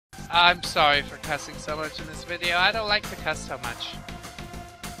I'm sorry for cussing so much in this video. I don't like to cuss so much.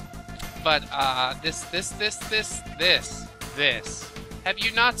 But, this. Have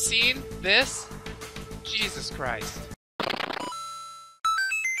you not seen this? Jesus Christ.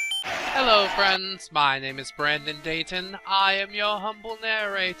 Hello friends, my name is Brandon Dayton. I am your humble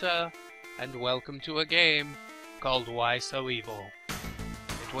narrator. And welcome to a game called Why So Evil.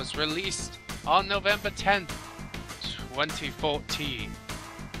 It was released on November 10th, 2014.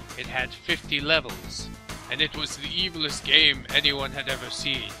 It had 50 levels, and it was the evilest game anyone had ever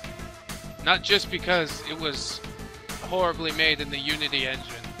seen. Not just because it was horribly made in the Unity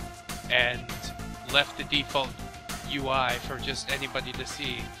engine and left the default UI for just anybody to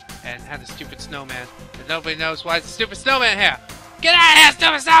see, and had a stupid snowman, and nobody knows why it's a stupid snowman here! Get out of here,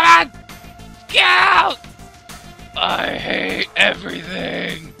 stupid snowman! Get out! I hate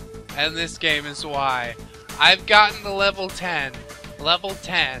everything! And this game is why. I've gotten to level 10,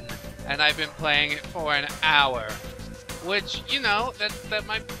 and I've been playing it for an hour. Which, you know, that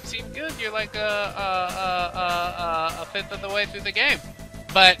might seem good. You're like a fifth of the way through the game.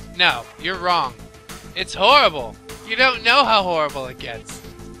 But no, you're wrong. It's horrible. You don't know how horrible it gets.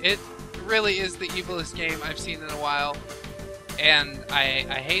 It really is the evilest game I've seen in a while, and I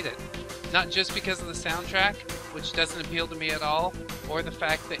hate it. Not just because of the soundtrack, which doesn't appeal to me at all, or the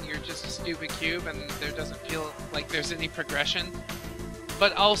fact that you're just a stupid cube and there doesn't feel like there's any progression,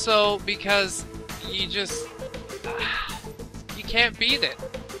 but also because you just... you can't beat it.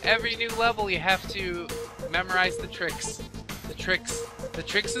 Every new level you have to memorize the tricks. The tricks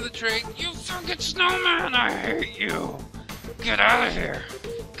of the trick. You fucking snowman, I hate you. Get out of here.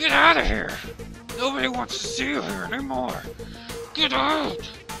 Get out of here. Nobody wants to see you here anymore. Get out.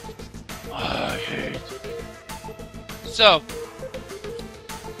 I hate. So,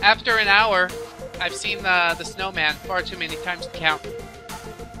 after an hour, I've seen the snowman far too many times to count.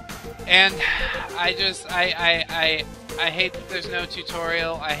 And I hate that there's no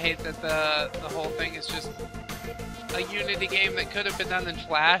tutorial. I hate that the whole thing is just a Unity game that could have been done in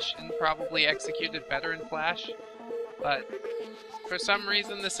Flash and probably executed better in Flash. But for some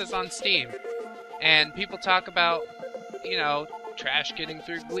reason this is on Steam. And people talk about, you know, trash getting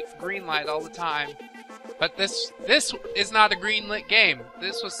through Greenlight all the time. But this is not a Greenlit game.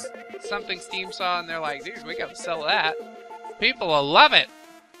 This was something Steam saw and they're like, dude, we gotta sell that. People will love it.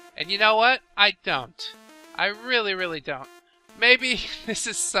 And you know what? I don't. I really, really don't. Maybe this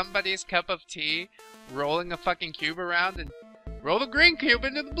is somebody's cup of tea, rolling a fucking cube around and roll the green cube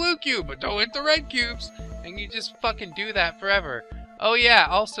into the blue cube, but don't hit the red cubes. And you just fucking do that forever. Oh yeah,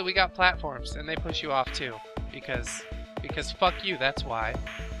 also we got platforms, and they push you off too. Because fuck you, that's why.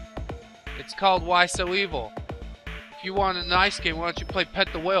 It's called Why So Evil. If you want a nice game, why don't you play Pet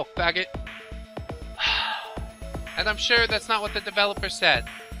the Whale, faggot? And I'm sure that's not what the developer said.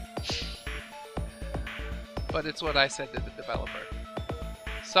 But it's what I said to the developer.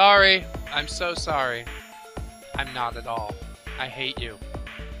 Sorry. I'm so sorry. I'm not at all. I hate you.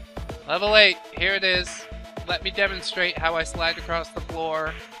 Level 8. Here it is. Let me demonstrate how I slide across the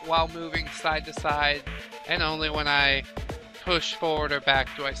floor while moving side to side. And only when I push forward or back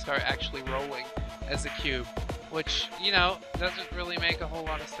do I start actually rolling as a cube. Which, you know, doesn't really make a whole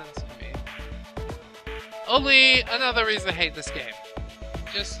lot of sense to me. Only another reason I hate this game.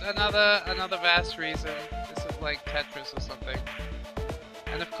 Just another vast reason. This is like Tetris or something.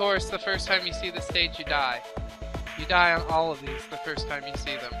 And of course, the first time you see the stage, you die. You die on all of these the first time you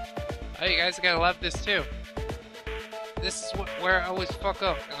see them. Oh, you guys are gonna love this too. This is where I always fuck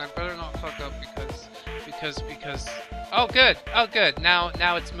up, and I better not fuck up because... Oh, good. Oh, good. Now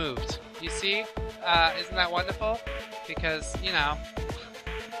it's moved. You see? Isn't that wonderful? Because, you know,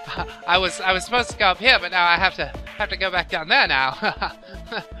 I was supposed to go up here, but now I have to go back down there now.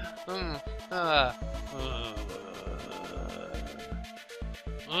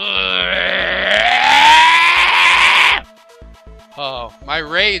 Oh, my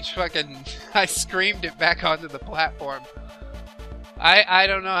rage fucking... I screamed it back onto the platform. I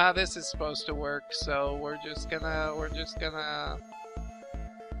don't know how this is supposed to work, so we're just gonna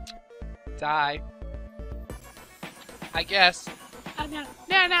die. I guess. Oh, no.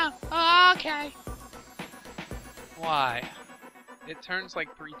 Oh, okay. Why? It turns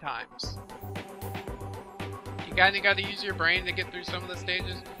like 3 times. You kinda gotta use your brain to get through some of the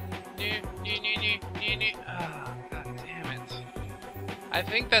stages. Oh, god damn it. I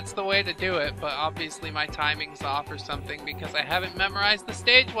think that's the way to do it, but obviously my timing's off or something because I haven't memorized the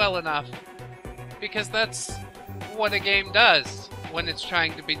stage well enough. Because that's what a game does when it's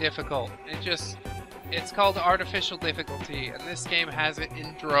trying to be difficult. It's called artificial difficulty, and this game has it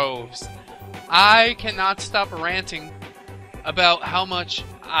in droves. I cannot stop ranting about how much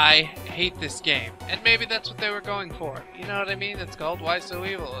I hate this game. And maybe that's what they were going for. You know what I mean? It's called Why So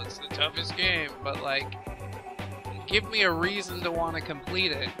Evil. It's the toughest game. But, like, give me a reason to want to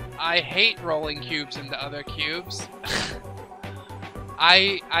complete it. I hate rolling cubes into other cubes.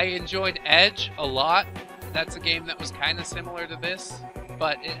 I enjoyed Edge a lot. That's a game that was kind of similar to this.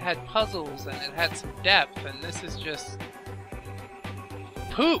 But it had puzzles and it had some depth. And this is just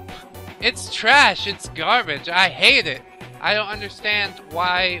poop. It's trash. It's garbage. I hate it. I don't understand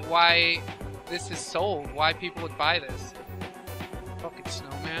why this is sold. Why people would buy this. Fucking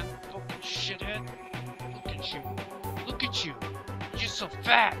snowman. Fucking shithead. Look at you. Look at you. You're so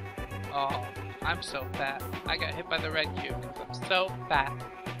fat. Oh, I'm so fat. I got hit by the red cube because I'm so fat.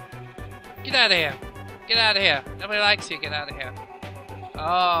 Get out of here. Get out of here. Nobody likes you. Get out of here.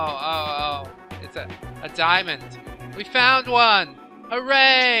 Oh. It's a diamond. We found one.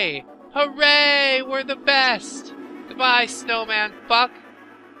 Hooray. Hooray. We're the best. Goodbye, snowman fuck.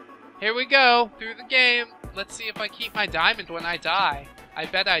 Here we go, through the game. Let's see if I keep my diamond when I die. I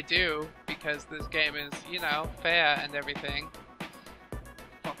bet I do, because this game is, you know, fair and everything.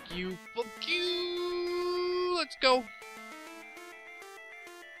 Fuck you, fuck you. Let's go.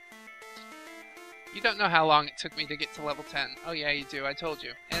 You don't know how long it took me to get to level 10. Oh yeah, you do, I told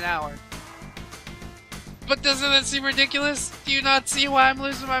you. An hour. But doesn't that seem ridiculous? Do you not see why I'm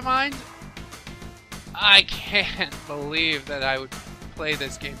losing my mind? I can't believe that I would play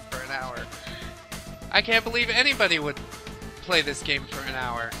this game for an hour. I can't believe anybody would play this game for an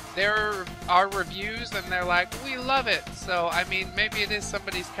hour. There are reviews and they're like, we love it. So, I mean, maybe it is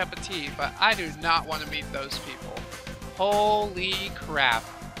somebody's cup of tea, but I do not want to meet those people. Holy crap.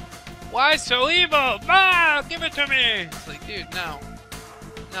 Why so evil? Ah, give it to me! It's like, dude, no.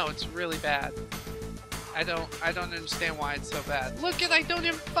 No, it's really bad. I don't understand why it's so bad. Look at, I don't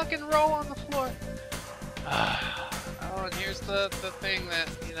even fucking roll on the floor. Oh, and here's the thing that,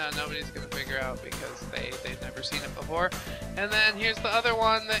 you know, nobody's gonna figure out because they've never seen it before. And then here's the other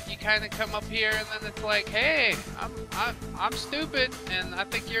one that you kind of come up here and then it's like, hey, I'm stupid and I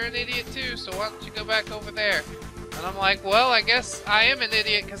think you're an idiot too, so why don't you go back over there? And I'm like, well, I guess I am an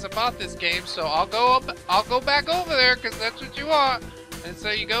idiot because I bought this game, so I'll go back over there because that's what you want. And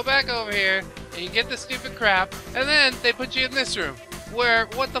so you go back over here and you get the stupid crap, and then they put you in this room where,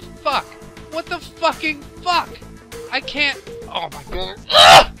 what the fuck? What the fucking fuck? I can't. Oh my god.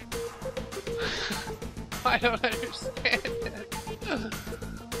 I don't understand it.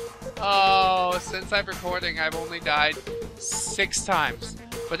 Oh, since I'm recording, I've only died 6 times.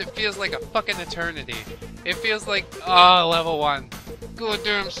 But it feels like a fucking eternity. It feels like, oh, level 1.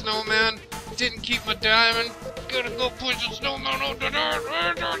 Goddamn snowman. Didn't keep my diamond. Gotta go push the snowman over there.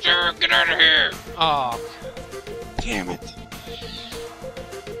 Get out of here. Oh, damn it.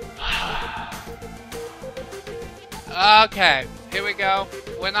 Okay, here we go.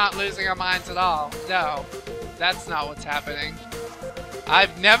 We're not losing our minds at all. No, that's not what's happening.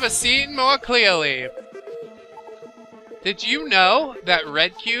 I've never seen more clearly. Did you know that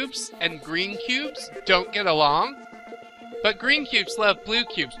red cubes and green cubes don't get along? But green cubes love blue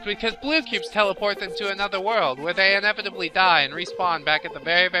cubes because blue cubes teleport them to another world where they inevitably die and respawn back at the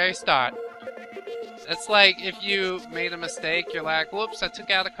very, very start. It's like if you made a mistake, you're like, whoops, I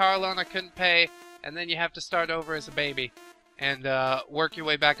took out a car loan I couldn't pay. And then you have to start over as a baby and work your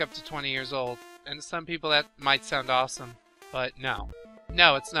way back up to 20 years old. And to some people that might sound awesome, but no.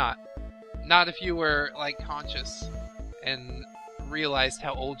 No, it's not. Not if you were, like, conscious and realized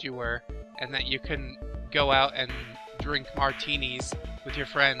how old you were and that you couldn't go out and drink martinis with your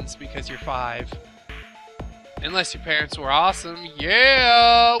friends because you're 5. Unless your parents were awesome.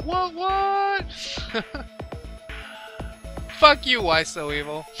 Yeah! What? Fuck you, Why So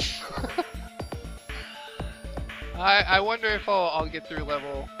Evil? I wonder if I'll get through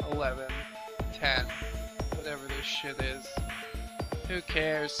level 11, 10, whatever this shit is. Who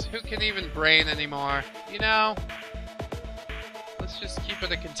cares? Who can even brain anymore? You know? Let's just keep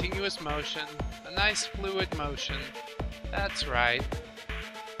it a continuous motion. A nice fluid motion. That's right.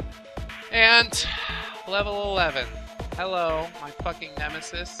 And level 11. Hello, my fucking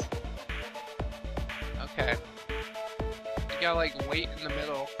nemesis. Okay. You gotta like wait in the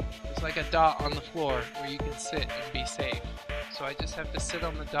middle. There's like a dot on the floor where you can sit and be safe. So I just have to sit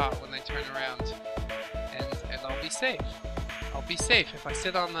on the dot when I turn around, and I'll be safe. I'll be safe if I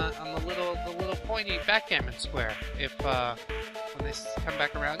sit on the little pointy backgammon square. If when they come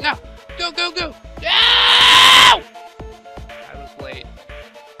back around. No, go! No! I was late.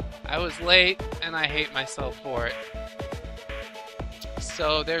 I was late, and I hate myself for it.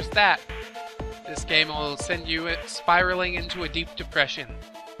 So there's that. This game will send you spiraling into a deep depression.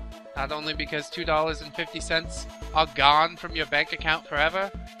 Not only because $2.50 are gone from your bank account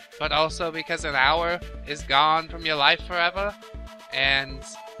forever, but also because an hour is gone from your life forever. And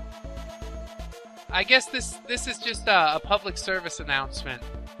I guess this is just a public service announcement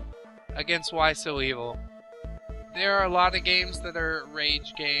against Why So Evil. There are a lot of games that are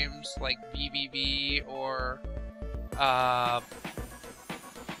rage games, like BBB or well,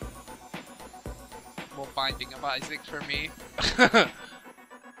 Binding of Isaac for me.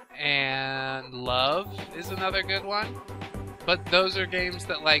 And Love is another good one. But those are games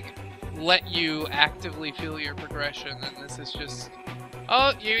that, like, let you actively feel your progression, and this is just,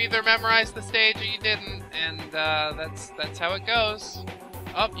 oh, you either memorized the stage or you didn't, and that's how it goes.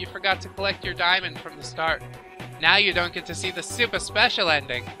 Oh, you forgot to collect your diamond from the start. Now you don't get to see the super special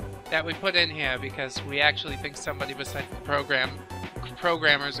ending that we put in here because we actually think somebody besides the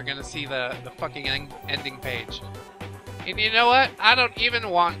programmers are gonna see the fucking ending page. And you know what? I don't even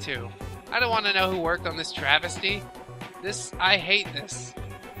want to. I don't want to know who worked on this travesty. I hate this.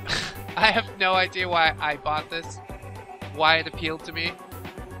 I have no idea why I bought this, why it appealed to me,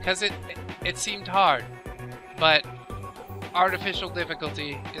 because it seemed hard. But artificial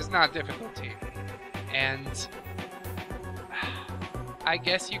difficulty is not difficulty. And I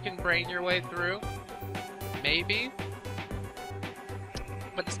guess you can brain your way through. Maybe.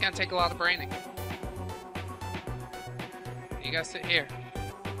 But it's gonna take a lot of braining. You gotta sit here.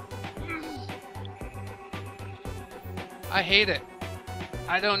 I hate it.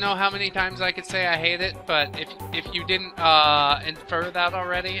 I don't know how many times I could say I hate it, but if you didn't infer that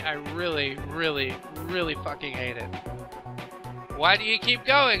already, I really, really, really fucking hate it. Why do you keep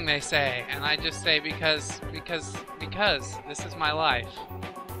going, they say, and I just say because this is my life.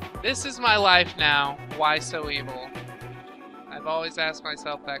 This is my life now. Why so evil? I've always asked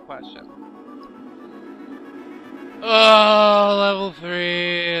myself that question. Oh, level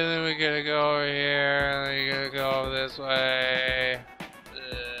 3, and then we gotta go over here, and then we gotta go this way.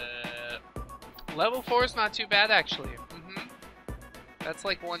 Level 4 is not too bad, actually. That's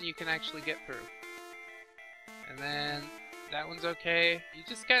like one you can actually get through. And then that one's okay. You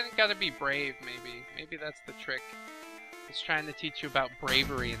just kinda gotta be brave, maybe. Maybe that's the trick. It's trying to teach you about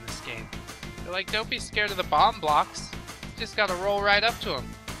bravery in this game. They're like, don't be scared of the bomb blocks. You just gotta roll right up to them.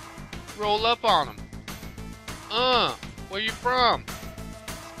 Roll up on them. Where you from?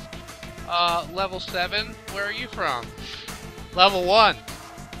 Level 7? Where are you from? Level 1.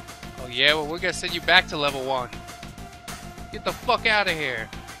 Oh yeah, well we're gonna send you back to level 1. Get the fuck out of here.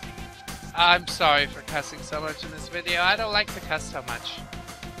 I'm sorry for cussing so much in this video. I don't like to cuss so much.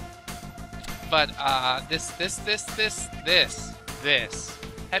 But, this.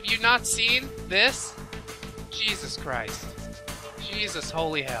 Have you not seen this? Jesus Christ. Jesus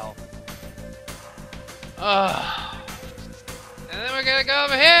holy hell. And then we're gonna go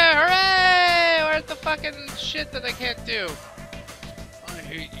over here! Hooray! Where's the fucking shit that I can't do? I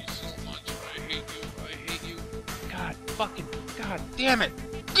hate you so much. I hate you. I hate you. God fucking. God damn it.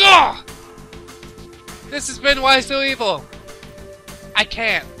 Gah! This has been Why So Evil. I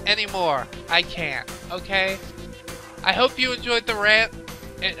can't anymore. I can't. Okay? I hope you enjoyed the rant.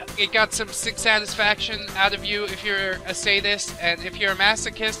 It got some sick satisfaction out of you if you're a sadist, and if you're a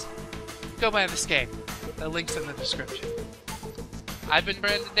masochist, go buy this game. The link's in the description. I've been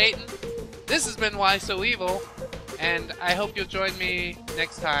Brandon Dayton. This has been Why So Evil, and I hope you'll join me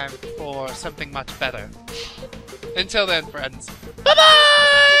next time for something much better. Until then, friends.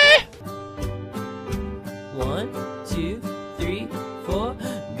 Bye-bye! 1, 2, 3, 4.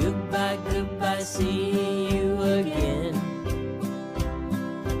 Goodbye, goodbye, see you again.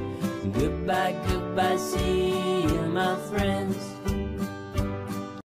 Goodbye, goodbye, see you, my friends.